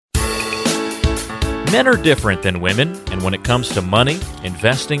Men are different than women, and when it comes to money,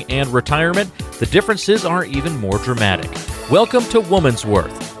 investing, and retirement, the differences are even more dramatic. Welcome to Woman's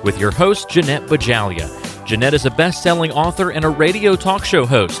Worth with your host, Jeanette Bajalia. Jeanette is a best-selling author and a radio talk show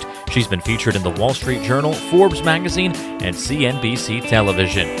host. She's been featured in the Wall Street Journal, Forbes magazine, and CNBC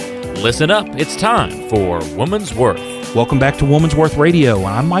television. Listen up, it's time for Woman's Worth. Welcome back to Woman's Worth Radio.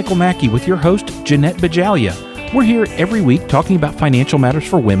 I'm Michael Mackey with your host, Jeanette Bajalia. We're here every week talking about financial matters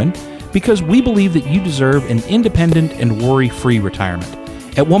for women because we believe that you deserve an independent and worry-free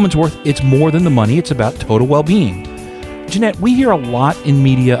retirement. At Woman's Worth, it's more than the money, it's about total well-being. Jeanette, we hear a lot in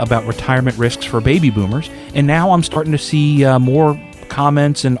media about retirement risks for baby boomers, and now I'm starting to see more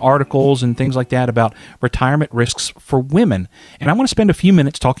comments and articles and things like that about retirement risks for women. And I want to spend a few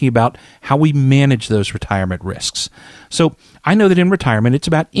minutes talking about how we manage those retirement risks. So I know that in retirement, it's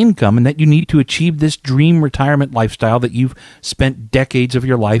about income and that you need to achieve this dream retirement lifestyle that you've spent decades of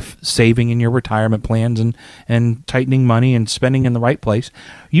your life saving in your retirement plans and tightening money and spending in the right place.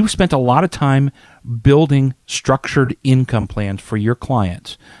 You've spent a lot of time building structured income plans for your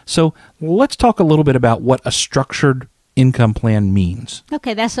clients. So let's talk a little bit about what a structured income plan means.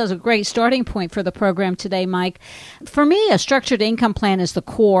 Okay, that sounds a great starting point for the program today, Mike. For me, a structured income plan is the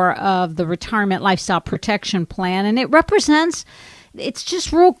core of the retirement lifestyle protection plan, and it's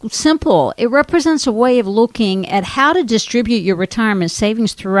just real simple. It represents a way of looking at how to distribute your retirement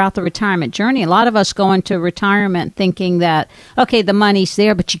savings throughout the retirement journey. A lot of us go into retirement thinking that, okay, the money's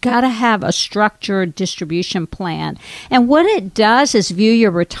there, but you got to have a structured distribution plan. And what it does is view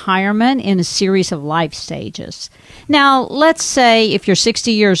your retirement in a series of life stages. Now, let's say if you're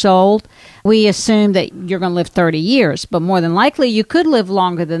 60 years old, we assume that you're going to live 30 years, but more than likely you could live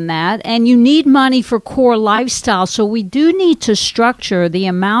longer than that, and you need money for core lifestyle. So we do need to structure the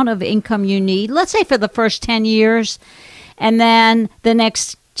amount of income you need, let's say for the first 10 years, and then the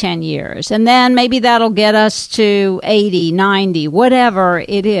next 10 years. And then maybe that'll get us to 80, 90, whatever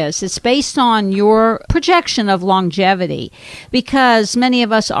it is. It's based on your projection of longevity because many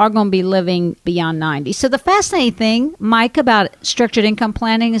of us are going to be living beyond 90. So the fascinating thing, Mike, about structured income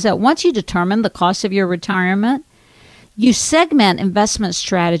planning is that once you determine the cost of your retirement, you segment investment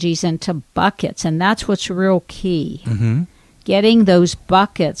strategies into buckets, and that's what's real key. Mm-hmm. Getting those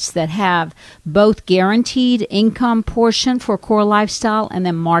buckets that have both guaranteed income portion for core lifestyle and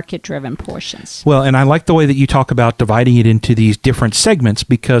then market-driven portions. Well, and I like the way that you talk about dividing it into these different segments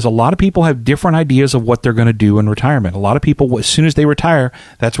because a lot of people have different ideas of what they're going to do in retirement. A lot of people, as soon as they retire,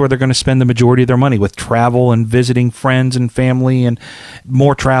 that's where they're going to spend the majority of their money with travel and visiting friends and family and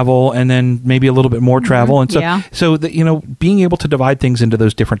more travel and then maybe a little bit more travel. And so being able to divide things into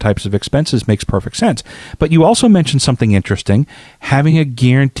those different types of expenses makes perfect sense. But you also mentioned something interesting, having a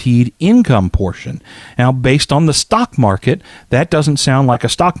guaranteed income portion. Now, based on the stock market, that doesn't sound like a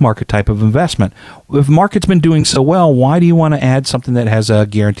stock market type of investment. If the market's been doing so well, why do you want to add something that has a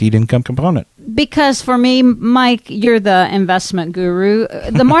guaranteed income component? Because for me, Mike, you're the investment guru.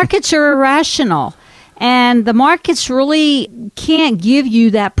 The markets are irrational, and the markets really can't give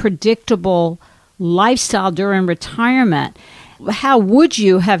you that predictable lifestyle during retirement. How would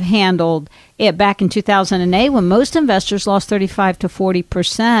you have handled it back in 2008 when most investors lost 35 to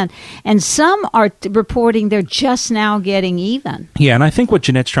 40%, and some are reporting they're just now getting even? Yeah, and I think what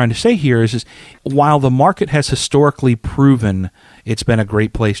Jeanette's trying to say here is while the market has historically proven it's been a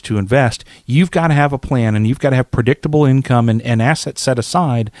great place to invest, you've got to have a plan and you've got to have predictable income and assets set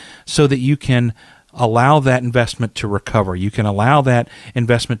aside so that you can allow that investment to recover. You can allow that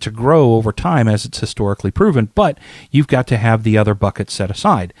investment to grow over time as it's historically proven, but you've got to have the other buckets set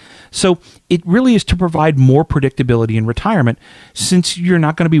aside. So it really is to provide more predictability in retirement since you're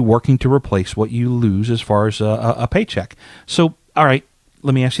not going to be working to replace what you lose as far as a paycheck. So, all right,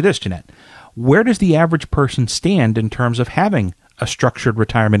 let me ask you this, Jeanette. Where does the average person stand in terms of having a structured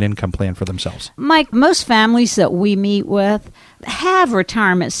retirement income plan for themselves? Mike, most families that we meet with have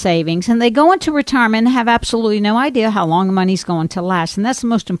retirement savings, and they go into retirement and have absolutely no idea how long the money's going to last. And that's the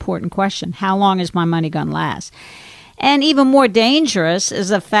most important question. How long is my money going to last? And even more dangerous is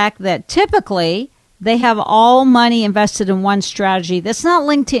the fact that typically they have all money invested in one strategy that's not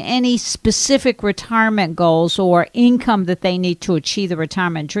linked to any specific retirement goals or income that they need to achieve the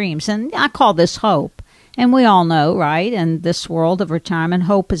retirement dreams. And I call this hope. And we all know, right, in this world of retirement,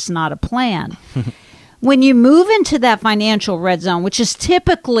 hope is not a plan. When you move into that financial red zone, which is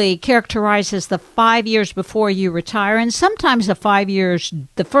typically characterized as the 5 years before you retire, and sometimes the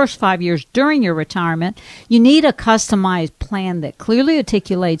first 5 years during your retirement, you need a customized plan that clearly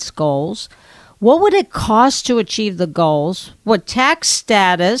articulates goals. What would it cost to achieve the goals? What tax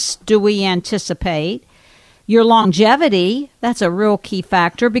status do we anticipate? your longevity. That's a real key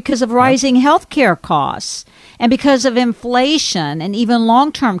factor because of rising healthcare costs and because of inflation and even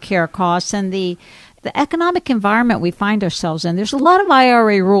long-term care costs and the economic environment we find ourselves in. There's a lot of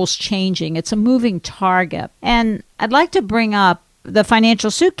IRA rules changing. It's a moving target. And I'd like to bring up the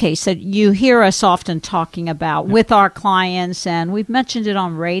financial suitcase that you hear us often talking about with our clients, and we've mentioned it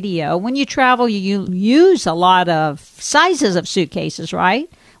on radio. When you travel, you use a lot of sizes of suitcases, right?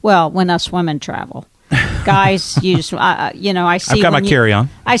 Well, when us women travel. Guys use, I see. I've got my carry-on.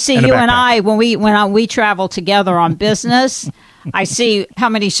 I see you and I when we travel together on business. I see how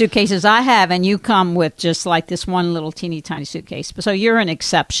many suitcases I have, and you come with just like this one little teeny tiny suitcase. So you're an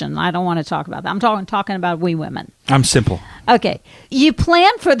exception. I don't want to talk about that. I'm talking about we women. I'm simple. Okay. You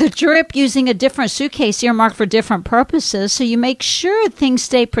plan for the trip using a different suitcase earmarked for different purposes, so you make sure things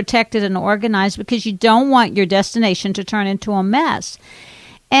stay protected and organized because you don't want your destination to turn into a mess.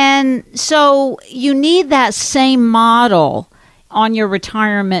 And so you need that same model on your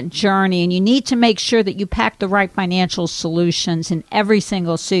retirement journey, and you need to make sure that you pack the right financial solutions in every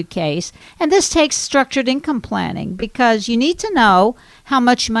single suitcase. And this takes structured income planning because you need to know how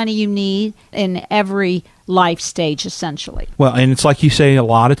much money you need in every life stage, essentially. Well, and it's like you say a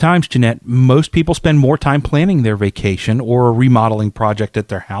lot of times, Jeanette, most people spend more time planning their vacation or a remodeling project at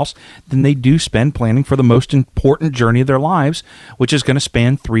their house than they do spend planning for the most important journey of their lives, which is going to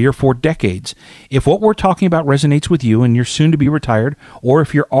span 3 or 4 decades. If what we're talking about resonates with you and you're soon to be retired, or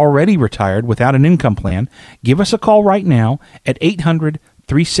if you're already retired without an income plan, give us a call right now at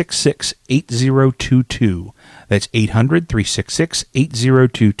 800-366-8022. That's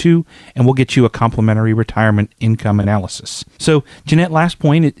 800-366-8022, and we'll get you a complimentary retirement income analysis. So, Jeanette, last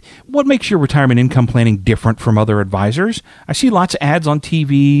point, what makes your retirement income planning different from other advisors? I see lots of ads on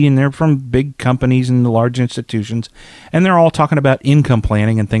TV, and they're from big companies and large institutions, and they're all talking about income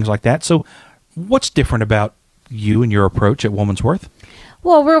planning and things like that. So what's different about you and your approach at Woman's Worth?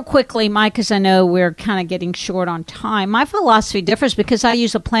 Well, real quickly, Mike, because I know we're kind of getting short on time, my philosophy differs because I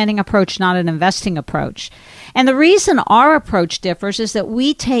use a planning approach, not an investing approach. And the reason our approach differs is that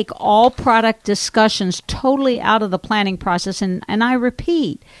we take all product discussions totally out of the planning process. And I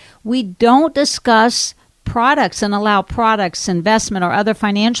repeat, we don't discuss products and allow products, investment, or other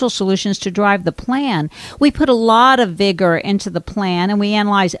financial solutions to drive the plan. We put a lot of vigor into the plan, and we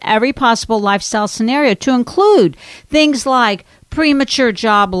analyze every possible lifestyle scenario to include things like premature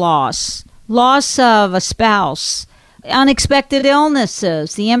job loss, loss of a spouse, unexpected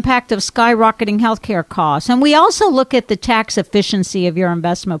illnesses, the impact of skyrocketing healthcare costs. And we also look at the tax efficiency of your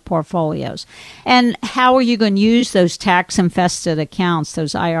investment portfolios and how are you going to use those tax-infested accounts,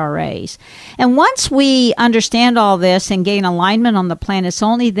 those IRAs. And once we understand all this and gain alignment on the plan, it's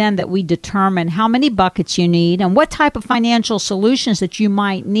only then that we determine how many buckets you need and what type of financial solutions that you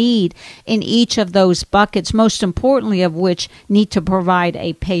might need in each of those buckets, most importantly of which need to provide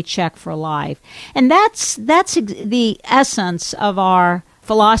a paycheck for life. And that's the essence of our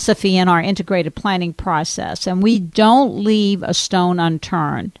philosophy and our integrated planning process, and we don't leave a stone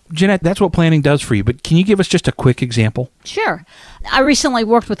unturned. Jeanette, that's what planning does for you, but can you give us just a quick example? Sure. I recently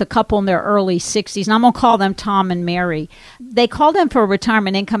worked with a couple in their early 60s, and I'm going to call them Tom and Mary. They called in for a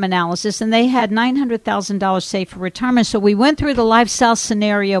retirement income analysis, and they had $900,000 saved for retirement. So we went through the lifestyle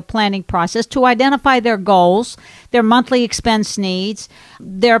scenario planning process to identify their goals, their monthly expense needs,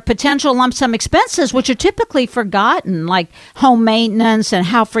 their potential lump sum expenses, which are typically forgotten, like home maintenance and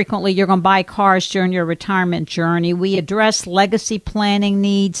how frequently you're going to buy cars during your retirement journey. We addressed legacy planning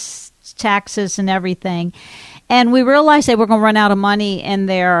needs, taxes, and everything. And we realized they were going to run out of money in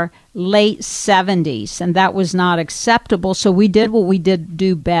their late 70s, and that was not acceptable. So we did what we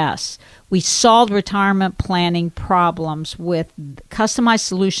do best. We solved retirement planning problems with customized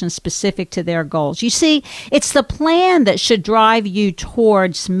solutions specific to their goals. You see, it's the plan that should drive you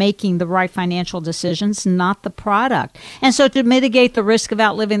towards making the right financial decisions, not the product. And so to mitigate the risk of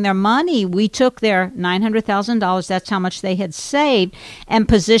outliving their money, we took their $900,000, that's how much they had saved, and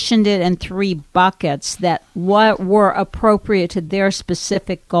positioned it in 3 buckets that were appropriate to their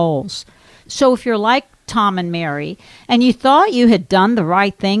specific goals. So if you're like Tom and Mary, and you thought you had done the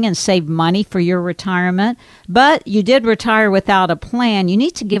right thing and saved money for your retirement, but you did retire without a plan, you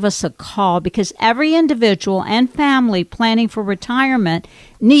need to give us a call because every individual and family planning for retirement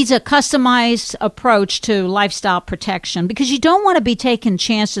needs a customized approach to lifestyle protection because you don't want to be taking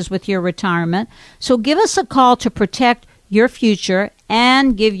chances with your retirement. So give us a call to protect your future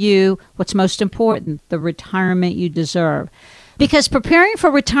and give you what's most important, the retirement you deserve. Because preparing for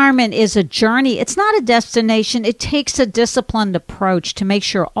retirement is a journey. It's not a destination. It takes a disciplined approach to make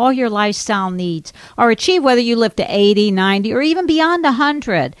sure all your lifestyle needs are achieved, whether you live to 80, 90, or even beyond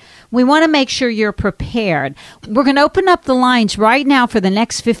 100. We want to make sure you're prepared. We're going to open up the lines right now for the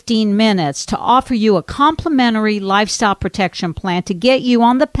next 15 minutes to offer you a complimentary lifestyle protection plan to get you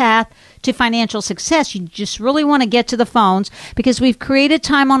on the path to financial success. You just really want to get to the phones because we've created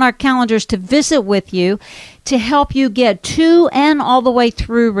time on our calendars to visit with you to help you get to and all the way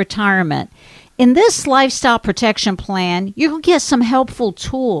through retirement. In this lifestyle protection plan, you'll get some helpful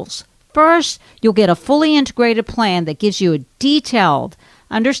tools. First, you'll get a fully integrated plan that gives you a detailed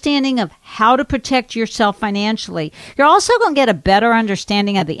understanding of how to protect yourself financially. You're also going to get a better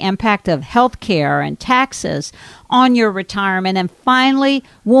understanding of the impact of health care and taxes on your retirement. And finally,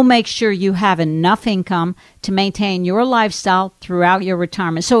 we'll make sure you have enough income to maintain your lifestyle throughout your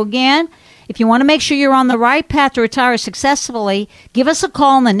retirement. So again, if you want to make sure you're on the right path to retire successfully, give us a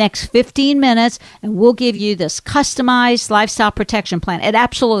call in the next 15 minutes and we'll give you this customized lifestyle protection plan at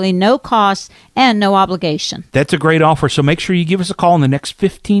absolutely no cost and no obligation. That's a great offer, so make sure you give us a call in the next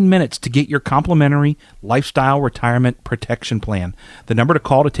 15 minutes to get your complimentary lifestyle retirement protection plan. The number to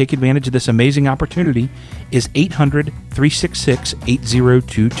call to take advantage of this amazing opportunity is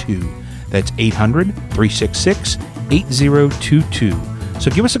 800-366-8022. That's 800-366-8022. So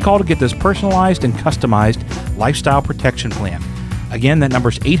give us a call to get this personalized and customized lifestyle protection plan. Again, that number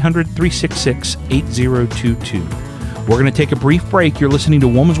is 800-366-8022. We're going to take a brief break. You're listening to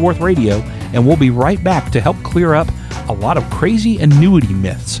Woman's Worth Radio, and we'll be right back to help clear up a lot of crazy annuity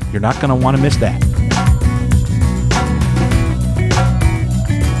myths. You're not going to want to miss that.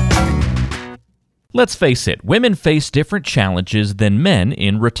 Let's face it, women face different challenges than men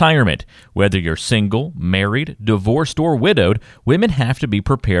in retirement. Whether you're single, married, divorced, or widowed, women have to be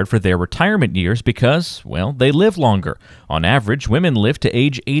prepared for their retirement years because, well, they live longer. On average, women live to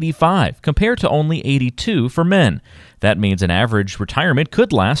age 85 compared to only 82 for men. That means an average retirement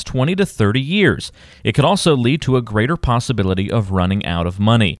could last 20 to 30 years. It could also lead to a greater possibility of running out of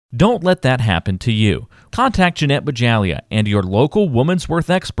money. Don't let that happen to you. Contact Jeanette Bajalia and your local Woman's Worth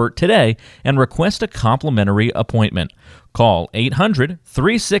expert today and request a complimentary appointment. Call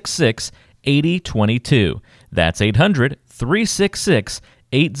 800-366-8022. That's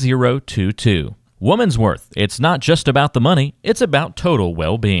 800-366-8022. Woman's Worth. It's not just about the money, it's about total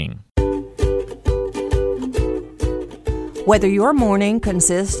well-being. Whether your morning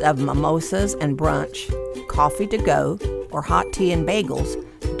consists of mimosas and brunch, coffee to go, or hot tea and bagels,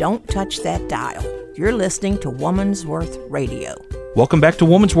 don't touch that dial. You're listening to Woman's Worth Radio. Welcome back to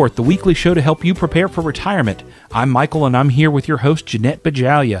Woman's Worth, the weekly show to help you prepare for retirement. I'm Michael, and I'm here with your host, Jeanette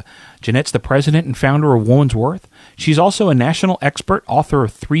Bajalia. Jeanette's the president and founder of Woman's Worth. She's also a national expert, author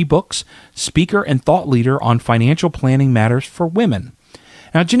of 3 books, speaker, and thought leader on financial planning matters for women.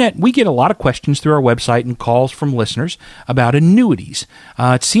 Now, Jeanette, we get a lot of questions through our website and calls from listeners about annuities.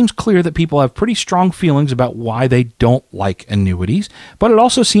 It seems clear that people have pretty strong feelings about why they don't like annuities, but it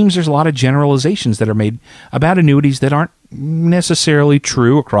also seems there's a lot of generalizations that are made about annuities that aren't necessarily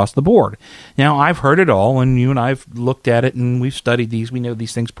true across the board. Now, I've heard it all, and you and I have looked at it, and we've studied these. We know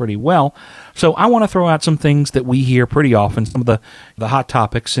these things pretty well. So I want to throw out some things that we hear pretty often, some of the hot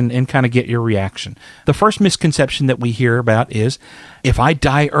topics, and kind of get your reaction. The first misconception that we hear about is, if I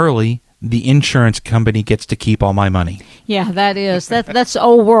die early, the insurance company gets to keep all my money. Yeah, that's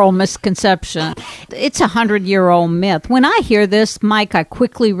old world misconception. It's a 100-year-old myth. When I hear this, Mike, I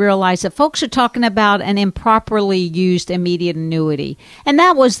quickly realize that folks are talking about an improperly used immediate annuity. And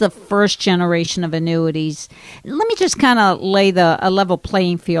that was the first generation of annuities. Let me just kind of lay a level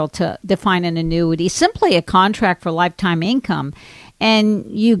playing field to define an annuity. Simply a contract for lifetime income. And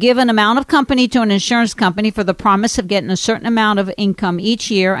you give an amount of company to an insurance company for the promise of getting a certain amount of income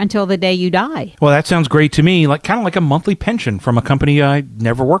each year until the day you die. Well, that sounds great to me, kind of like a monthly pension from a company I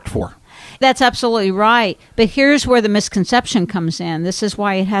never worked for. That's absolutely right. But here's where the misconception comes in. This is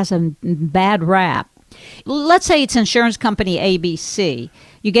why it has a bad rap. Let's say it's insurance company ABC.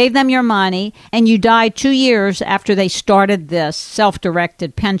 You gave them your money, and you died 2 years after they started this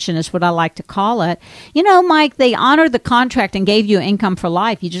self-directed pension, is what I like to call it. You know, Mike, they honored the contract and gave you income for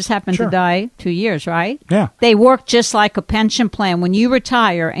life. You just happened to die 2 years, right? Yeah. They work just like a pension plan. When you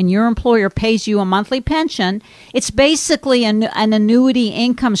retire and your employer pays you a monthly pension, it's basically an annuity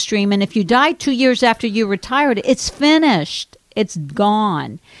income stream. And if you die 2 years after you retired, it's finished. It's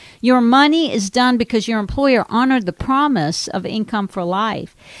gone. Your money is done because your employer honored the promise of income for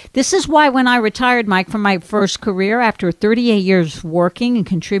life. This is why when I retired, Mike, from my first career after 38 years working and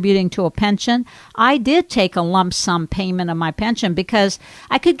contributing to a pension, I did take a lump sum payment of my pension because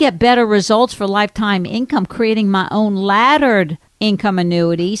I could get better results for lifetime income creating my own laddered income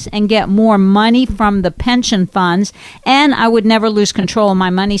annuities and get more money from the pension funds, and I would never lose control of my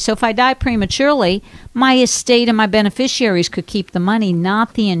money. So if I die prematurely, my estate and my beneficiaries could keep the money,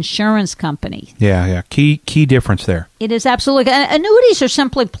 not the insurance company. Yeah. Key difference there. It is absolutely. Annuities are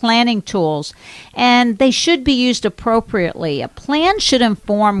simply planning tools, and they should be used appropriately. A plan should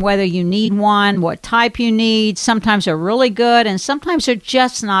inform whether you need one, what type you need. Sometimes they're really good, and sometimes they're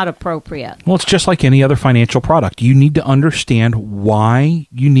just not appropriate. Well, it's just like any other financial product. You need to understand why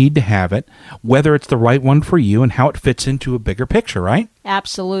you need to have it, whether it's the right one for you, and how it fits into a bigger picture, right?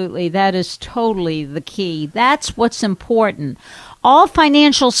 Absolutely. That is totally the key. That's what's important. All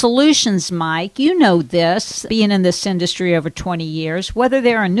financial solutions, Mike, you know this, being in this industry over 20 years, whether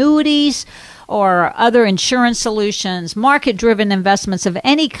they're annuities or other insurance solutions, market-driven investments of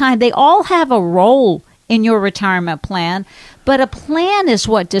any kind, they all have a role in your retirement plan, but a plan is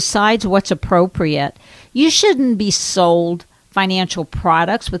what decides what's appropriate. You shouldn't be sold financial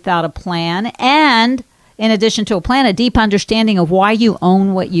products without a plan, and in addition to a plan, a deep understanding of why you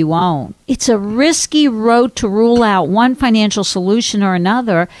own what you own. It's a risky road to rule out one financial solution or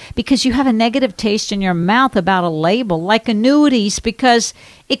another because you have a negative taste in your mouth about a label like annuities, because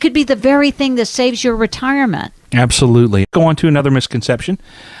it could be the very thing that saves your retirement. Absolutely. Go on to another misconception.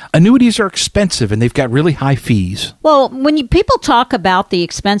 Annuities are expensive and they've got really high fees. Well, when people talk about the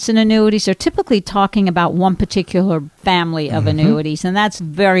expense in annuities, they're typically talking about one particular family of annuities, and that's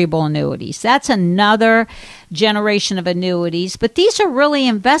variable annuities. That's another generation of annuities, but these are really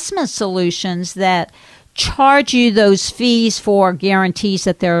investment solutions that charge you those fees for guarantees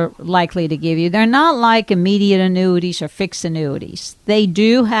that they're likely to give you. They're not like immediate annuities or fixed annuities. They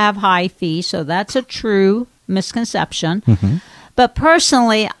do have high fees, so that's a true misconception. But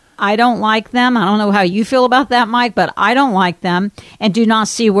personally, I don't like them. I don't know how you feel about that, Mike, but I don't like them and do not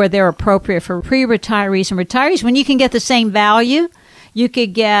see where they're appropriate for pre-retirees and retirees. When you can get the same value, you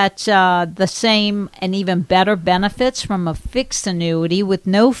could get the same and even better benefits from a fixed annuity with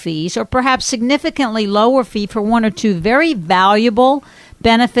no fees, or perhaps significantly lower fee for one or two very valuable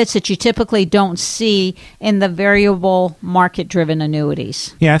benefits that you typically don't see in the variable market-driven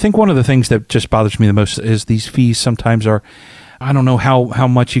annuities. Yeah, I think one of the things that just bothers me the most is these fees sometimes are, I don't know how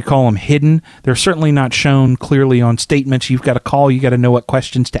much you call them, hidden. They're certainly not shown clearly on statements. You've got to call. You got to know what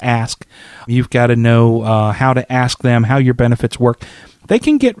questions to ask. You've got to know how to ask them, how your benefits work. They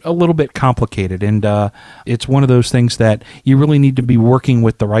can get a little bit complicated, and it's one of those things that you really need to be working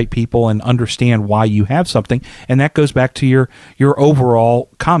with the right people and understand why you have something. And that goes back to your overall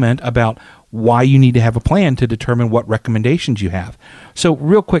comment about why you need to have a plan to determine what recommendations you have. So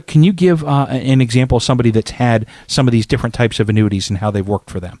real quick, can you give an example of somebody that's had some of these different types of annuities and how they've worked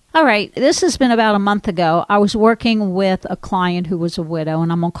for them? All right. This has been about a month ago. I was working with a client who was a widow, and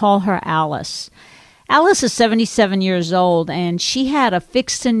I'm going to call her Alice. Alice is 77 years old, and she had a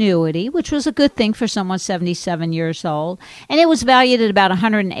fixed annuity, which was a good thing for someone 77 years old, and it was valued at about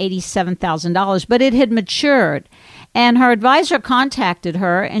 $187,000, but it had matured. And her advisor contacted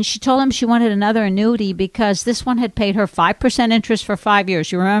her, and she told him she wanted another annuity because this one had paid her 5% interest for 5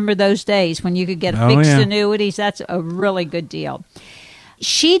 years. You remember those days when you could get fixed annuities? That's a really good deal.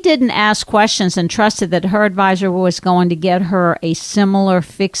 She didn't ask questions and trusted that her advisor was going to get her a similar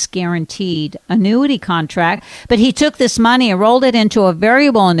fixed guaranteed annuity contract, but he took this money and rolled it into a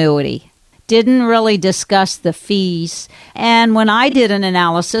variable annuity. Didn't really discuss the fees. And when I did an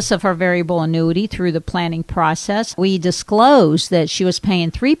analysis of her variable annuity through the planning process, we disclosed that she was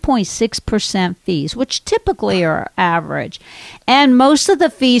paying 3.6% fees, which typically are average. And most of the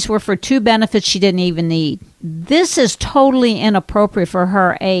fees were for two benefits she didn't even need. This is totally inappropriate for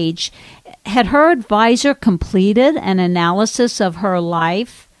her age. Had her advisor completed an analysis of her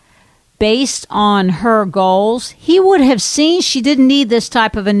life based on her goals, he would have seen she didn't need this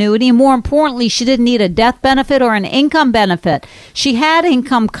type of annuity. And more importantly, she didn't need a death benefit or an income benefit. She had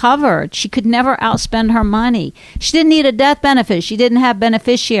income covered. She could never outspend her money. She didn't need a death benefit. She didn't have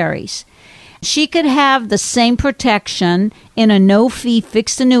beneficiaries. She could have the same protection in a no-fee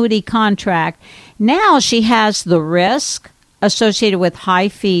fixed annuity contract. Now she has the risk associated with high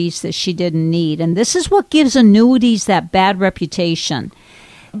fees that she didn't need. And this is what gives annuities that bad reputation.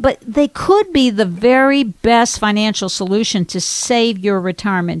 But they could be the very best financial solution to save your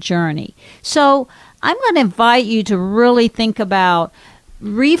retirement journey. So I'm going to invite you to really think about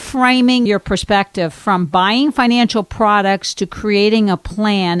reframing your perspective from buying financial products to creating a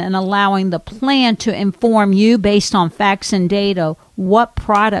plan and allowing the plan to inform you based on facts and data what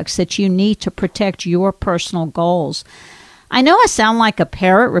products that you need to protect your personal goals. I know I sound like a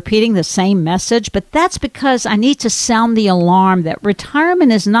parrot repeating the same message, but that's because I need to sound the alarm that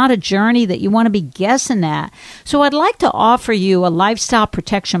retirement is not a journey that you want to be guessing at. So I'd like to offer you a lifestyle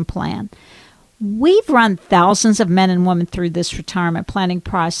protection plan. We've run thousands of men and women through this retirement planning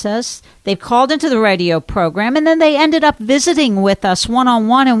process. They've called into the radio program, and then they ended up visiting with us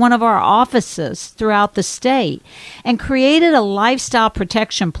one-on-one in one of our offices throughout the state and created a lifestyle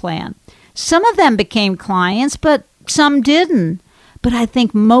protection plan. Some of them became clients, but some didn't. But I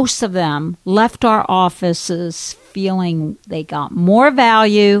think most of them left our offices feeling they got more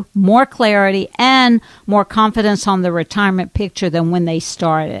value, more clarity, and more confidence on the retirement picture than when they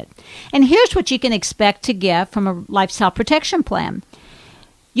started. And here's what you can expect to get from a lifestyle protection plan.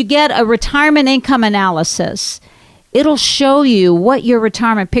 You get a retirement income analysis. It'll show you what your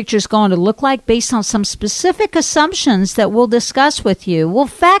retirement picture is going to look like based on some specific assumptions that we'll discuss with you. We'll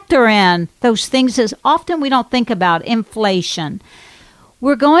factor in those things as often we don't think about, inflation.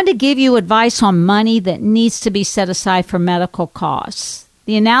 We're going to give you advice on money that needs to be set aside for medical costs.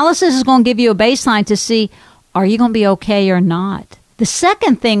 The analysis is going to give you a baseline to see, are you going to be okay or not? The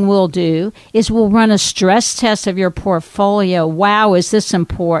second thing we'll do is we'll run a stress test of your portfolio. Wow, is this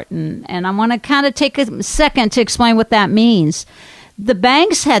important? And I want to kind of take a second to explain what that means. The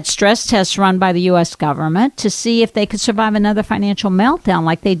banks had stress tests run by the U.S. government to see if they could survive another financial meltdown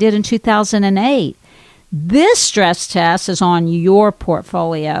like they did in 2008. This stress test is on your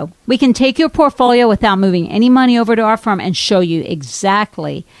portfolio. We can take your portfolio without moving any money over to our firm and show you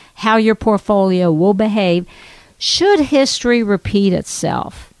exactly how your portfolio will behave should history repeat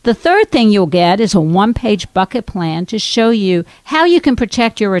itself. The third thing you'll get is a one-page bucket plan to show you how you can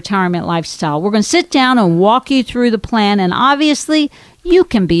protect your retirement lifestyle. We're going to sit down and walk you through the plan, and obviously you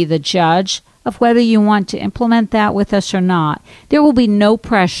can be the judge of whether you want to implement that with us or not. There will be no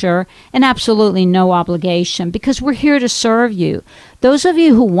pressure and absolutely no obligation because we're here to serve you. Those of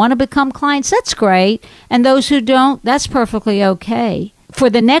you who want to become clients, that's great. And those who don't, that's perfectly okay. For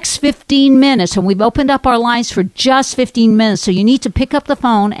the next 15 minutes, and we've opened up our lines for just 15 minutes, so you need to pick up the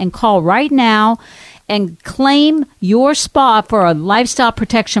phone and call right now and claim your spot for a lifestyle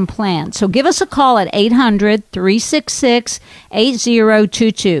protection plan. So give us a call at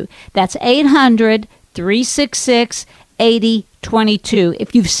 800-366-8022. That's 800-366-8022.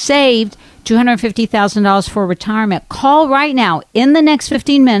 If you've saved $250,000 for retirement, call right now in the next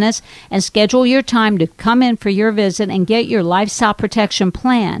 15 minutes and schedule your time to come in for your visit and get your lifestyle protection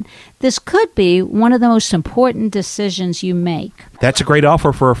plan. This could be one of the most important decisions you make. That's a great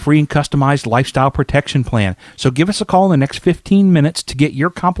offer for a free and customized lifestyle protection plan. So give us a call in the next 15 minutes to get your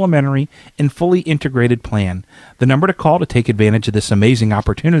complimentary and fully integrated plan. The number to call to take advantage of this amazing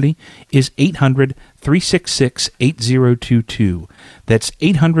opportunity is 800-366-8022. That's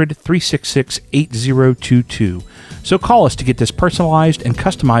 800-366-8022. So call us to get this personalized and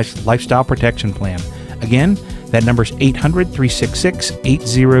customized lifestyle protection plan. Again, that number is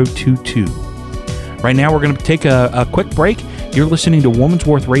 800-366-8022. Right now, we're going to take a quick break. You're listening to Woman's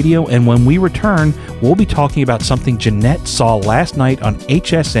Worth Radio, and when we return, we'll be talking about something Jeanette saw last night on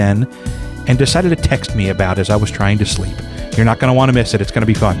HSN and decided to text me about as I was trying to sleep. You're not going to want to miss it. It's going to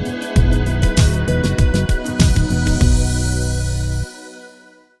be fun.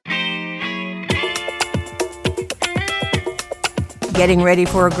 Getting ready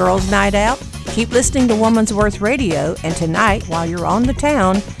for a girls' night out? Keep listening to Woman's Worth Radio, and tonight, while you're on the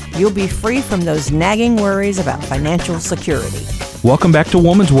town, you'll be free from those nagging worries about financial security. Welcome back to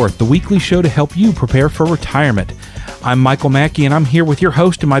Woman's Worth, the weekly show to help you prepare for retirement. I'm Michael Mackey, and I'm here with your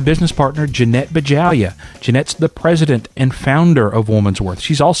host and my business partner, Jeanette Bajalia. Jeanette's the president and founder of Woman's Worth.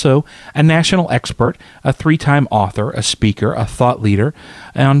 She's also a national expert, a 3-time author, a speaker, a thought leader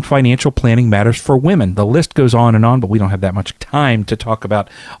on financial planning matters for women. The list goes on, but we don't have that much time to talk about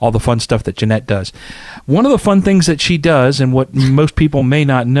all the fun stuff that Jeanette does. One of the fun things that she does, and what most people may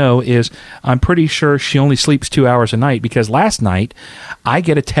not know, is I'm pretty sure she only sleeps 2 hours a night, because last night I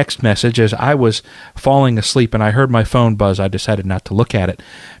get a text message as I was falling asleep and I heard my phone buzz. I decided not to look at it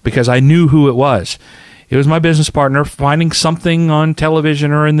because I knew who it was. It was my business partner finding something on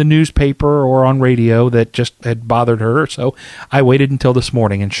television or in the newspaper or on radio that just had bothered her. So I waited until this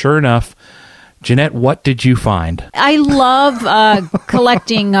morning, and sure enough, Jeanette, what did you find? I love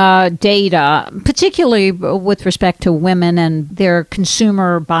collecting data, particularly with respect to women and their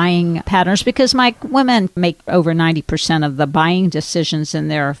consumer buying patterns, because women make over 90% of the buying decisions in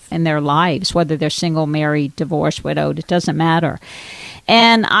their lives, whether they're single, married, divorced, widowed, it doesn't matter.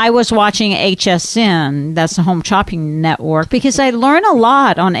 And I was watching HSN, that's the Home Shopping Network, because I learn a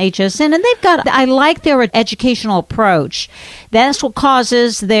lot on HSN. And I like their educational approach. That's what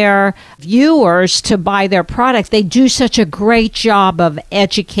causes their viewers to buy their products. They do such a great job of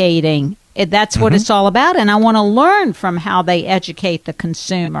educating. That's what it's all about. And I want to learn from how they educate the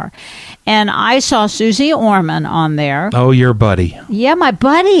consumer. And I saw Susie Orman on there. Oh, your buddy. Yeah, my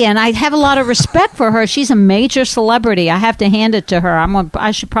buddy. And I have a lot of respect for her. She's a major celebrity. I have to hand it to her.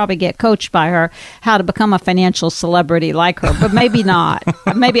 I should probably get coached by her how to become a financial celebrity like her, but maybe not.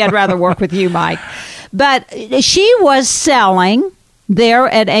 Maybe I'd rather work with you, Mike. But she was selling there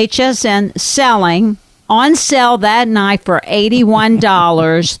at HSN, selling on sale that night for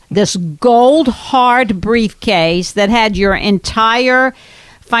 $81, this gold hard briefcase that had your entire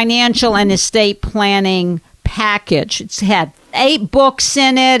financial and estate planning package. It had 8 books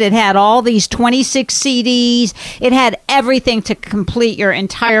in it. It had all these 26 CDs. It had everything to complete your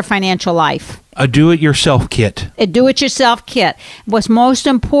entire financial life. A do-it-yourself kit. A do-it-yourself kit. What's most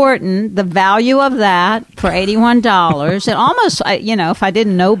important, the value of that for $81. And almost, if I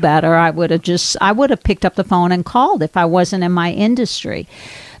didn't know better, I would have picked up the phone and called if I wasn't in my industry.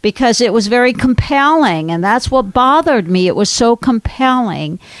 Because it was very compelling, and that's what bothered me. It was so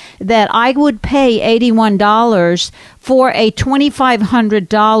compelling that I would pay $81 for a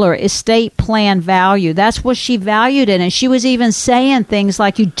 $2,500 estate plan value. That's what she valued it, and she was even saying things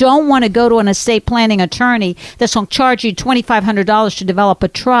like, you don't want to go to an estate planning attorney that's going to charge you $2,500 to develop a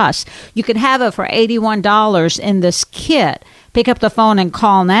trust. You could have it for $81 in this kit. Pick up the phone and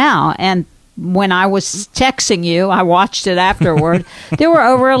call now, and when I was texting you, I watched it afterward, there were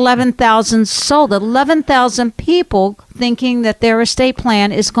over 11,000 sold. 11,000 people thinking that their estate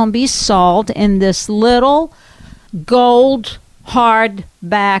plan is going to be sold in this little gold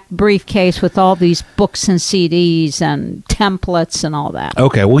hardback briefcase with all these books and CDs and templates and all that.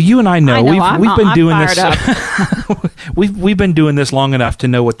 Okay, well, you and I know we've been doing this. We've been doing this long enough to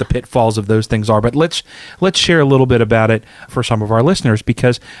know what the pitfalls of those things are. But let's share a little bit about it for some of our listeners,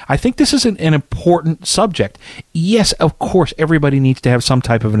 because I think this is an important subject. Yes, of course, everybody needs to have some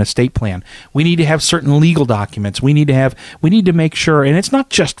type of an estate plan. We need to have certain legal documents. We need to make sure, and it's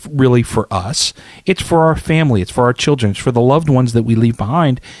not just really for us. It's for our family. It's for our children. It's for the loved ones that we leave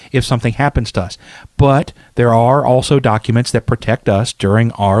behind if something happens to us. But there are also documents that protect us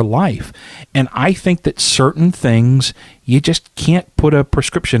during our life. And I think that certain things, you just can't put a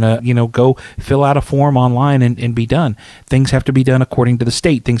prescription, go fill out a form online and be done. Things have to be done according to the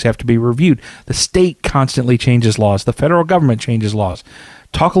state. Things have to be reviewed. The state constantly changes laws. The federal government changes laws.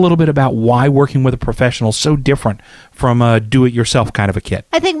 Talk a little bit about why working with a professional is so different from a do-it-yourself kind of a kit.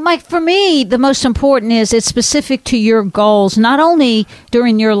 I think, Mike, for me, the most important is it's specific to your goals, not only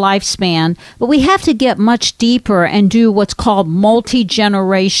during your lifespan, but we have to get much deeper and do what's called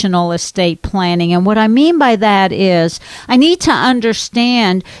multi-generational estate planning. And what I mean by that is I need to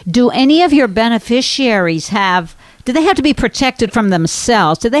understand, do any of your beneficiaries do they have to be protected from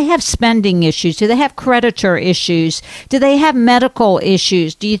themselves? Do they have spending issues? Do they have creditor issues? Do they have medical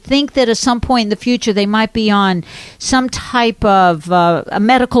issues? Do you think that at some point in the future they might be on some type of a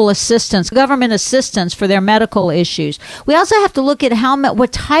medical assistance, government assistance for their medical issues? We also have to look at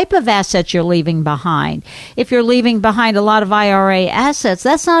what type of assets you're leaving behind. If you're leaving behind a lot of IRA assets,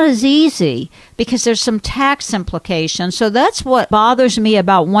 that's not as easy because there's some tax implications. So that's what bothers me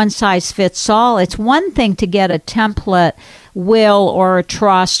about one size fits all. It's one thing to get a template will or a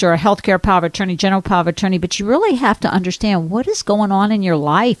trust or a healthcare power of attorney, general power of attorney, but you really have to understand what is going on in your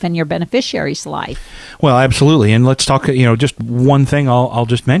life and your beneficiary's life. Well, absolutely. And let's talk, just one thing I'll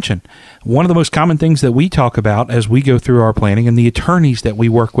just mention. One of the most common things that we talk about as we go through our planning, and the attorneys that we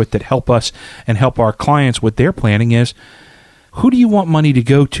work with that help us and help our clients with their planning, is who do you want money to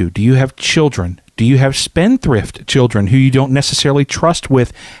go to? Do you have children? Do you have spendthrift children who you don't necessarily trust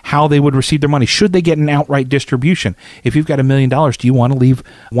with how they would receive their money? Should they get an outright distribution? If you've got $1 million, do you want to leave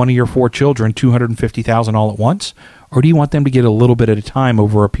one of your 4 children $250,000 all at once? Or do you want them to get a little bit at a time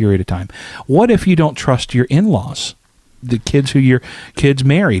over a period of time? What if you don't trust your in-laws? The kids who your kids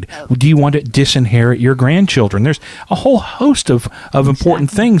married? Do you want to disinherit your grandchildren? There's a whole host of important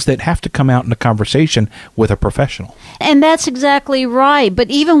things that have to come out in a conversation with a professional. And that's exactly right. But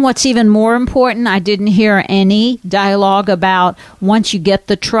what's even more important, I didn't hear any dialogue about once you get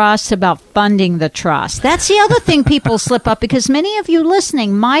the trust, about funding the trust. That's the other thing people slip up, because many of you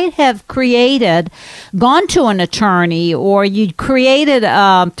listening might have gone to an attorney, or you created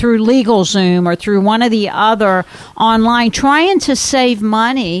through LegalZoom or through one of the other online trying to save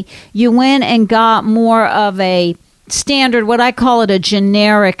money. You went and got more of a standard, what I call it, a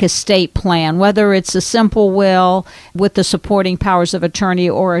generic estate plan, whether it's a simple will with the supporting powers of attorney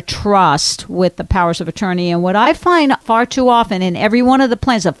or a trust with the powers of attorney. And what I find far too often in every one of the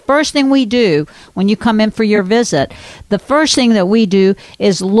plans, the first thing we do when you come in for your visit, the first thing that we do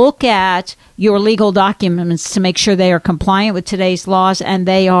is look at your legal documents to make sure they are compliant with today's laws and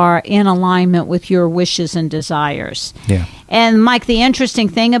they are in alignment with your wishes and desires. Yeah. And Mike, the interesting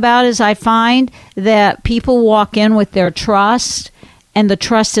thing about it is I find that people walk in with their trust and the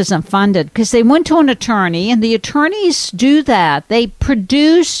trust isn't funded because they went to an attorney, and the attorneys do that. They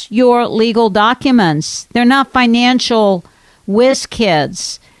produce your legal documents. They're not financial whiz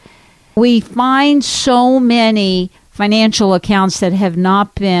kids. We find so many financial accounts that have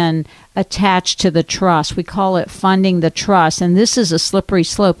not been attached to the trust. We call it funding the trust. And this is a slippery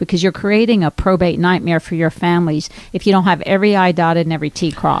slope because you're creating a probate nightmare for your families if you don't have every I dotted and every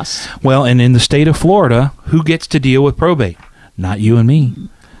T crossed. Well, and in the state of Florida, who gets to deal with probate? Not you and me.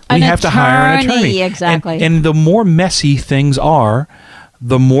 We have to hire an attorney. Exactly. And the more messy things are,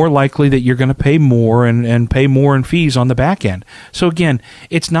 the more likely that you're going to pay more and pay more in fees on the back end. So again,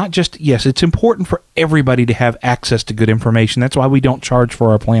 it's not just, yes, it's important for everybody to have access to good information. That's why we don't charge for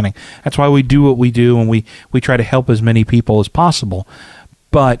our planning. That's why we do what we do, and we try to help as many people as possible.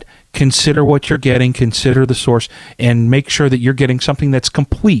 But consider what you're getting, consider the source, and make sure that you're getting something that's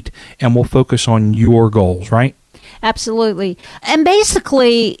complete and will focus on your goals, right? Absolutely. And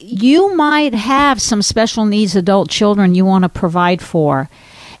basically, you might have some special needs adult children you want to provide for.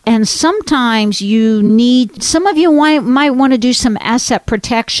 And sometimes some of you might want to do some asset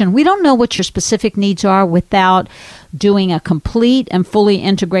protection. We don't know what your specific needs are without doing a complete and fully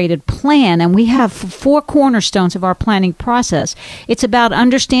integrated plan. And we have 4 cornerstones of our planning process. It's about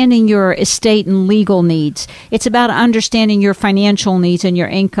understanding your estate and legal needs. It's about understanding your financial needs and your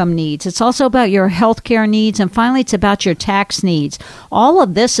income needs. It's also about your healthcare needs. And finally, it's about your tax needs. All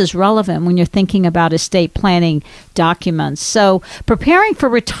of this is relevant when you're thinking about estate planning documents. So preparing for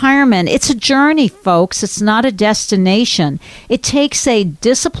retirement, it's a journey, folks. It's not a destination. It takes a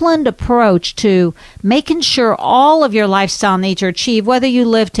disciplined approach to making sure all of your lifestyle needs are achieved, whether you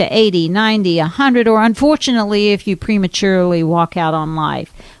live to 80, 90, 100, or unfortunately, if you prematurely walk out on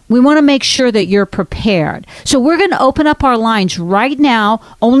life. We want to make sure that you're prepared. So we're going to open up our lines right now,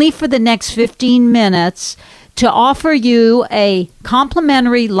 only for the next 15 minutes, to offer you a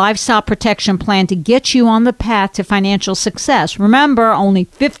complimentary lifestyle protection plan to get you on the path to financial success. Remember, only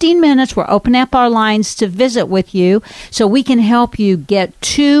 15 minutes. We're opening up our lines to visit with you so we can help you get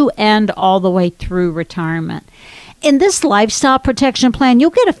to and all the way through retirement. In this lifestyle protection plan,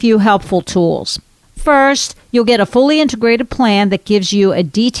 you'll get a few helpful tools. First, you'll get a fully integrated plan that gives you a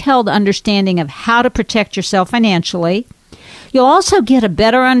detailed understanding of how to protect yourself financially. You'll also get a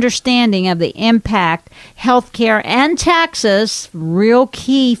better understanding of the impact healthcare and taxes, real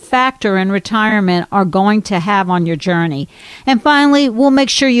key factor in retirement, are going to have on your journey. And finally, we'll make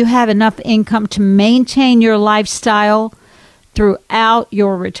sure you have enough income to maintain your lifestyle throughout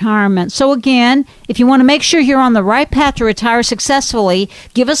your retirement. So again, if you want to make sure you're on the right path to retire successfully,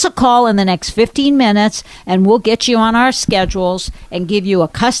 give us a call in the next 15 minutes and we'll get you on our schedules and give you a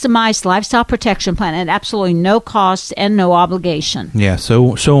customized lifestyle protection plan at absolutely no cost and no obligation. Yeah,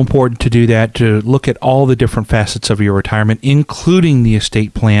 so important to do that, to look at all the different facets of your retirement, including the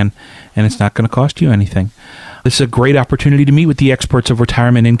estate plan, and it's not going to cost you anything. This is a great opportunity to meet with the experts of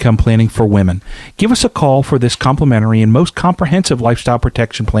retirement income planning for women. Give us a call for this complimentary and most comprehensive lifestyle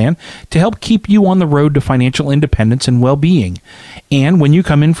protection plan to help keep you on the road to financial independence and well-being. And when you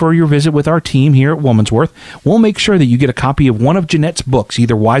come in for your visit with our team here at Woman's Worth, we'll make sure that you get a copy of one of Jeanette's books,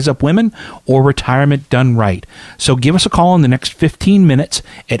 either Wise Up Women or Retirement Done Right. So give us a call in the next 15 minutes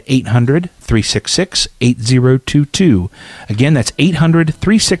at 800-366-8022. Again, that's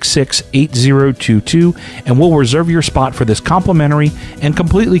 800-366-8022, and we'll reserve your spot for this complimentary and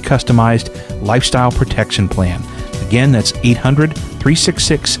completely customized lifestyle protection plan. Again, that's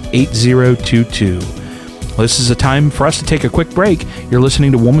 800-366-8022. Well, this is a time for us to take a quick break. You're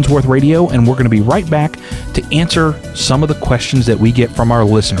listening to Woman's Worth Radio, and we're going to be right back to answer some of the questions that we get from our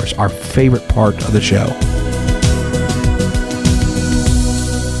listeners, our favorite part of the show.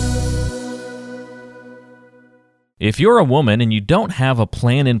 If you're a woman and you don't have a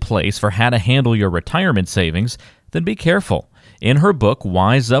plan in place for how to handle your retirement savings, then be careful. In her book,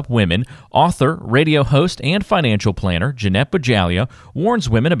 Wise Up Women, author, radio host, and financial planner Jeanette Bajalia warns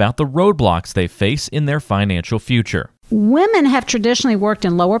women about the roadblocks they face in their financial future. Women have traditionally worked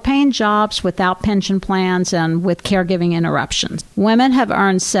in lower paying jobs without pension plans and with caregiving interruptions. Women have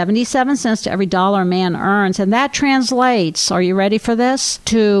earned 77 cents to every dollar a man earns, and that translates, are you ready for this,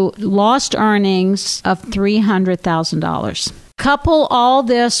 to lost earnings of $300,000. Couple all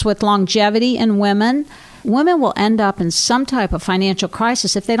this with longevity in women. Women will end up in some type of financial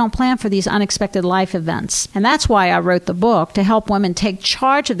crisis if they don't plan for these unexpected life events. And that's why I wrote the book, to help women take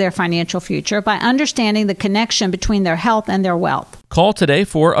charge of their financial future by understanding the connection between their health and their wealth. Call today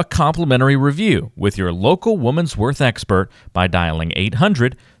for a complimentary review with your local Woman's Worth expert by dialing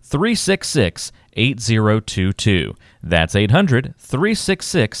 800-366-8022. That's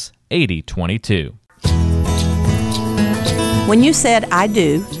 800-366-8022. When you said "I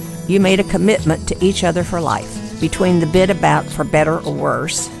do," you made a commitment to each other for life. Between the bit about "for better or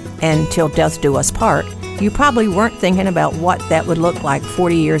worse" and "till death do us part," you probably weren't thinking about what that would look like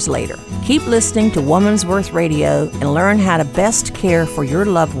 40 years later. Keep listening to Woman's Worth Radio and learn how to best care for your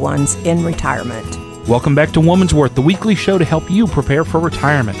loved ones in retirement. Welcome back to Woman's Worth, the weekly show to help you prepare for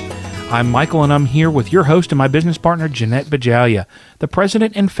retirement. I'm Michael, and I'm here with your host and my business partner, Jeanette Bajalia, the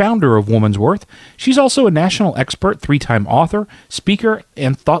president and founder of Woman's Worth. She's also a national expert, 3-time author, speaker,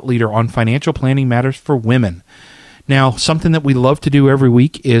 and thought leader on financial planning matters for women. Now, something that we love to do every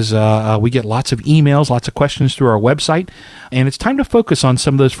week is we get lots of emails, lots of questions through our website, and it's time to focus on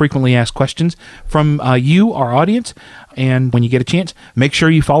some of those frequently asked questions from you, our audience. And when you get a chance, make sure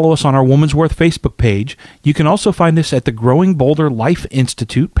you follow us on our Woman's Worth Facebook page. You can also find us at the Growing Bolder Life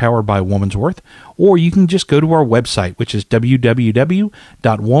Institute, powered by Woman's Worth, or you can just go to our website, which is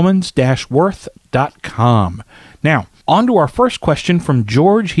www.womans-worth.com. Now, on to our first question from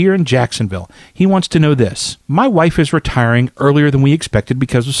George here in Jacksonville. He wants to know this. My wife is retiring earlier than we expected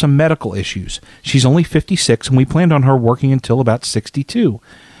because of some medical issues. She's only 56, and we planned on her working until about 62.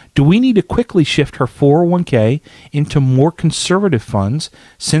 Do we need to quickly shift her 401k into more conservative funds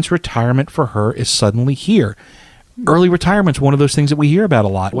since retirement for her is suddenly here? Early retirement's one of those things that we hear about a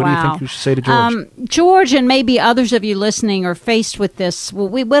lot. What do you think we should say to George? George, and maybe others of you listening, are faced with this,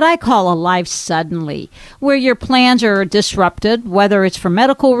 what I call a life suddenly, where your plans are disrupted, whether it's for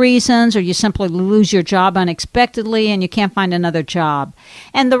medical reasons or you simply lose your job unexpectedly and you can't find another job.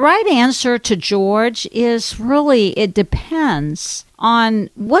 And the right answer to George is really, it depends on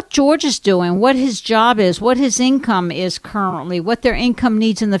what George is doing, what his job is, what his income is currently, what their income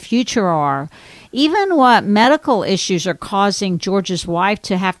needs in the future are. Even what medical issues are causing George's wife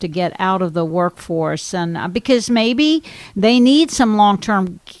to have to get out of the workforce, and because maybe they need some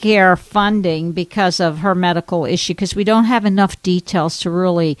long-term care funding because of her medical issue, because we don't have enough details to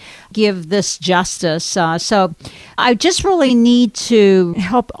really give this justice. So I just really need to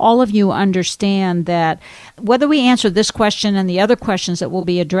help all of you understand that whether we answer this question and the other questions that we'll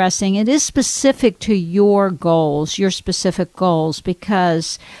be addressing, it is specific to your goals, your specific goals,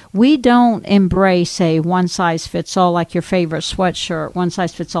 because we don't embrace a one-size-fits-all, like your favorite sweatshirt,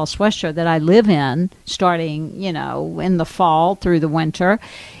 one-size-fits-all sweatshirt that I live in, starting, in the fall through the winter.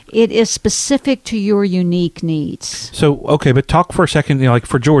 It is specific to your unique needs. So, okay, but talk for a second, like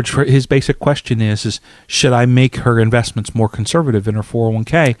for George, his basic question is should I make her investments more conservative in her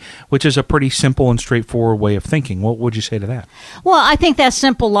 401k, which is a pretty simple and straightforward way of thinking. What would you say to that? Well, I think that's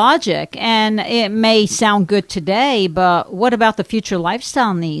simple logic, and it may sound good today, but what about the future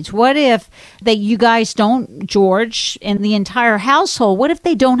lifestyle needs? What if you guys don't, George, and the entire household, what if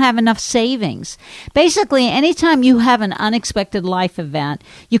they don't have enough savings? Basically, anytime you have an unexpected life event,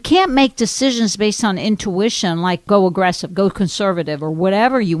 you can't make decisions based on intuition, like go aggressive, go conservative, or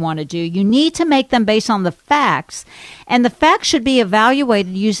whatever you want to do. You need to make them based on the facts, and the facts should be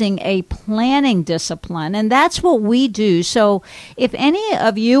evaluated using a planning discipline, and that's what we do. So if any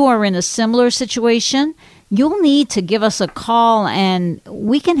of you are in a similar situation, you'll need to give us a call, and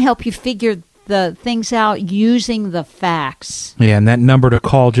we can help you figure the things out using the facts. Yeah, and that number to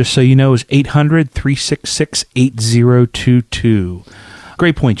call, just so you know, is 800-366-8022.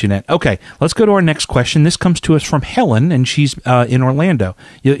 Great point, Jeanette. Okay, let's go to our next question. This comes to us from Helen, and she's in Orlando.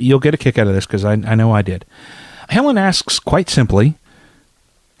 You'll get a kick out of this because I know I did. Helen asks quite simply,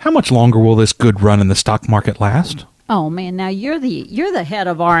 how much longer will this good run in the stock market last? Oh man, now you're the head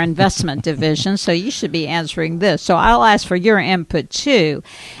of our investment division, so you should be answering this. So I'll ask for your input too.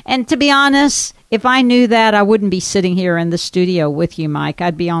 And to be honest, if I knew that, I wouldn't be sitting here in the studio with you, Mike.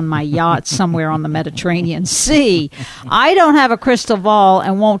 I'd be on my yacht somewhere on the Mediterranean Sea. I don't have a crystal ball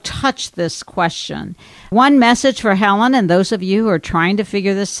and won't touch this question. One message for Helen and those of you who are trying to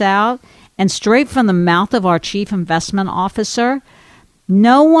figure this out, and straight from the mouth of our Chief Investment Officer,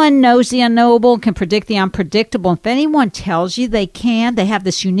 No one knows the unknowable, can predict the unpredictable. If anyone tells you they can, they have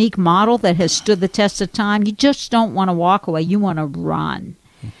this unique model that has stood the test of time, you just don't want to walk away. You want to run.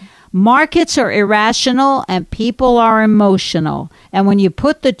 Markets are irrational and people are emotional. And when you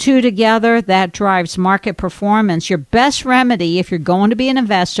put the two together, that drives market performance. Your best remedy, if you're going to be an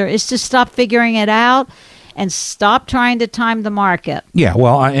investor, is to stop figuring it out and stop trying to time the market. Yeah,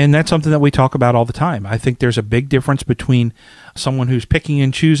 well, and that's something that we talk about all the time. I think there's a big difference between someone who's picking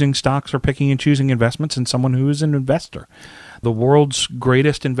and choosing stocks or picking and choosing investments and someone who is an investor. The world's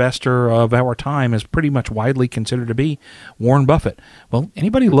greatest investor of our time is pretty much widely considered to be Warren Buffett. Well,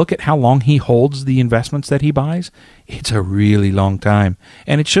 anybody look at how long he holds the investments that he buys? It's a really long time.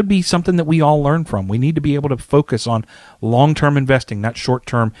 And it should be something that we all learn from. We need to be able to focus on long-term investing, not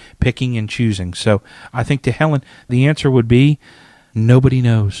short-term picking and choosing. So I think to Helen, the answer would be nobody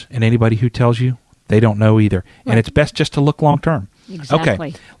knows. And anybody who tells you, they don't know either. Right. And it's best just to look long-term. Exactly.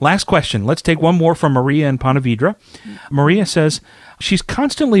 Okay, last question. Let's take one more from Maria in Ponte Vedra. Maria says she's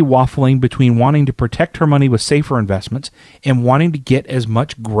constantly waffling between wanting to protect her money with safer investments and wanting to get as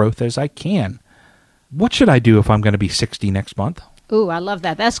much growth as I can. What should I do if I'm going to be 60 next month? Ooh, I love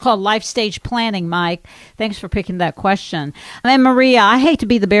that. That's called life stage planning, Mike. Thanks for picking that question. And Maria, I hate to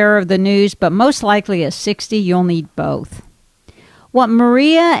be the bearer of the news, but most likely at 60, you'll need both. What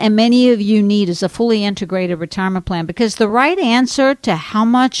Maria and many of you need is a fully integrated retirement plan, because the right answer to how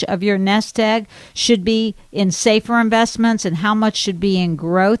much of your nest egg should be in safer investments and how much should be in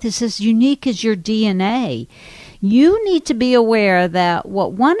growth is as unique as your DNA. You need to be aware that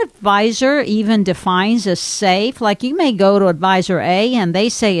what one advisor even defines as safe, like you may go to advisor A and they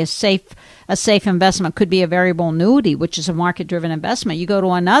say a safe investment could be a variable annuity, which is a market-driven investment. You go to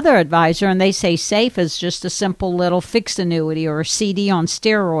another advisor and they say safe is just a simple little fixed annuity or a CD on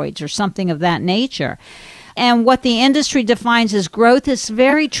steroids or something of that nature. And what the industry defines as growth is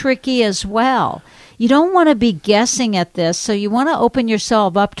very tricky as well. You don't want to be guessing at this, so you want to open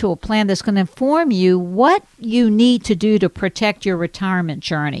yourself up to a plan that's going to inform you what you need to do to protect your retirement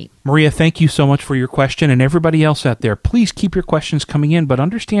journey. Maria, thank you so much for your question, and everybody else out there, please keep your questions coming in, but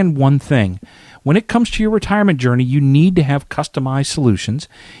understand one thing. When it comes to your retirement journey, you need to have customized solutions.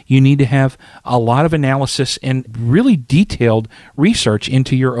 You need to have a lot of analysis and really detailed research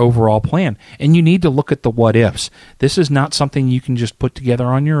into your overall plan. And you need to look at the what ifs. This is not something you can just put together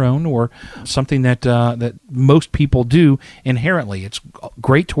on your own or something that most people do inherently. It's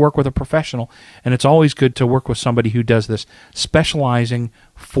great to work with a professional, and it's always good to work with somebody who does this, specializing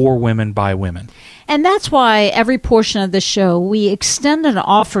for women by women. And that's why every portion of the show, we extend an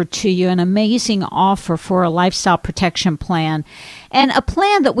offer to you, an amazing offer for a lifestyle protection plan. And a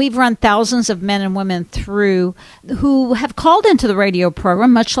plan that we've run thousands of men and women through who have called into the radio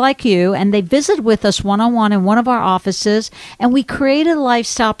program, much like you, and they visit with us one-on-one in one of our offices, and we created a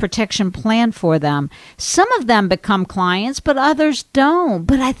lifestyle protection plan for them. Some of them become clients, but others don't.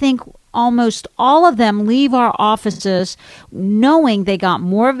 But I think almost all of them leave our offices knowing they got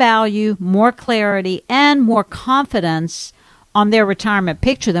more value, more clarity, and more confidence on their retirement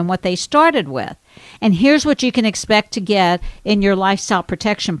picture than what they started with. And here's what you can expect to get in your lifestyle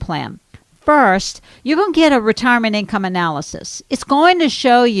protection plan. First, you're going to get a retirement income analysis. It's going to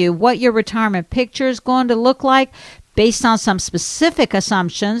show you what your retirement picture is going to look like based on some specific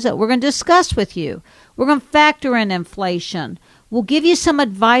assumptions that we're going to discuss with you. We're going to factor in inflation. We'll give you some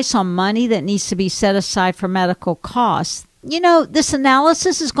advice on money that needs to be set aside for medical costs. You know, this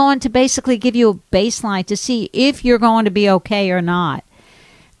analysis is going to basically give you a baseline to see if you're going to be okay or not.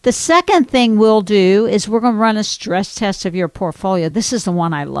 The second thing we'll do is we're going to run a stress test of your portfolio. This is the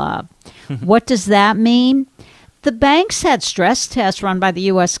one I love. What does that mean? The banks had stress tests run by the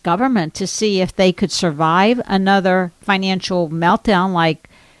U.S. government to see if they could survive another financial meltdown like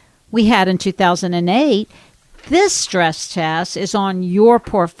we had in 2008. This stress test is on your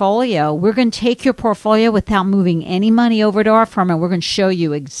portfolio. We're going to take your portfolio without moving any money over to our firm, and we're going to show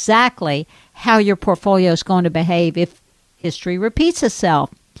you exactly how your portfolio is going to behave if history repeats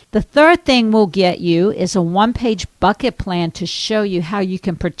itself. The third thing we'll get you is a one-page bucket plan to show you how you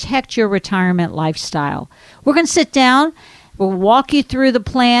can protect your retirement lifestyle. We're going to sit down. We'll walk you through the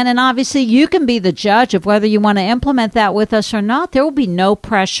plan, and obviously you can be the judge of whether you want to implement that with us or not. There will be no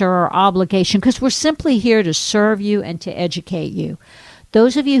pressure or obligation because we're simply here to serve you and to educate you.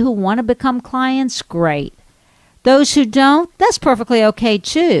 Those of you who want to become clients, great. Those who don't, that's perfectly okay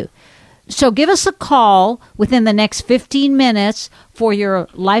too. So give us a call within the next 15 minutes for your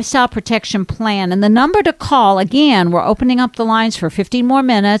lifestyle protection plan. And the number to call, again, we're opening up the lines for 15 more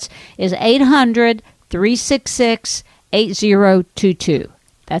minutes, is 800-366-8022.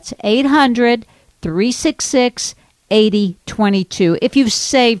 That's 800-366-8022. 8022. If you've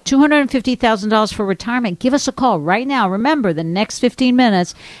saved $250,000 for retirement, give us a call right now. Remember, the next 15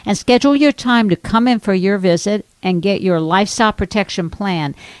 minutes, and schedule your time to come in for your visit and get your lifestyle protection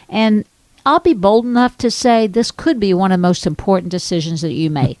plan. And I'll be bold enough to say this could be one of the most important decisions that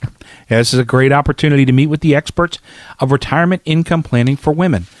you make. Yeah, this is a great opportunity to meet with the experts of retirement income planning for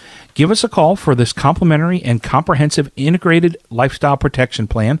women. Give us a call for this complimentary and comprehensive integrated lifestyle protection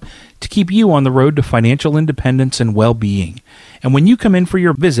plan to keep you on the road to financial independence and well-being. And when you come in for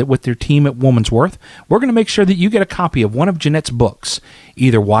your visit with your team at Woman's Worth, we're going to make sure that you get a copy of one of Jeanette's books,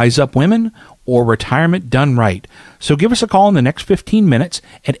 either Wise Up Women or Retirement Done Right. So give us a call in the next 15 minutes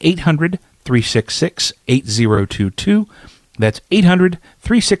at 800-366-8022. That's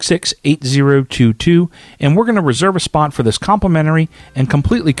 800-366-8022, and we're going to reserve a spot for this complimentary and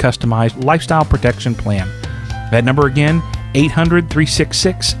completely customized lifestyle protection plan. That number again,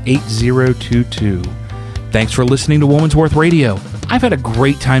 800-366-8022. Thanks for listening to Woman's Worth Radio. I've had a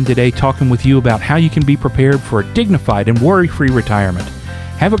great time today talking with you about how you can be prepared for a dignified and worry-free retirement.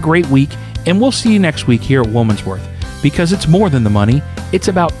 Have a great week, and we'll see you next week here at Woman's Worth, because it's more than the money. It's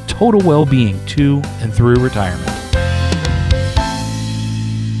about total well-being to and through retirement.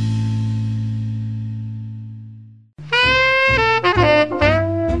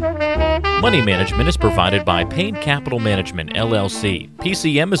 Money management is provided by Payne Capital Management, LLC.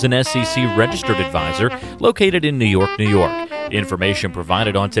 PCM is an SEC-registered advisor located in New York, New York. Information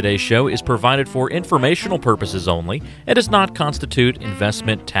provided on today's show is provided for informational purposes only and does not constitute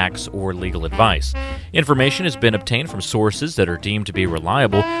investment, tax, or legal advice. Information has been obtained from sources that are deemed to be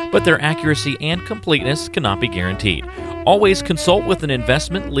reliable, but their accuracy and completeness cannot be guaranteed. Always consult with an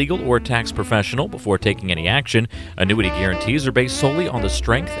investment, legal, or tax professional before taking any action. Annuity guarantees are based solely on the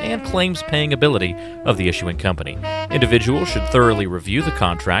strength and claims-paying ability of the issuing company. Individuals should thoroughly review the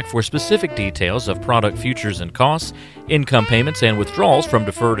contract for specific details of product features and costs. Income payments and withdrawals from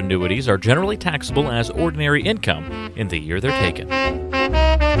deferred annuities are generally taxable as ordinary income in the year they're taken.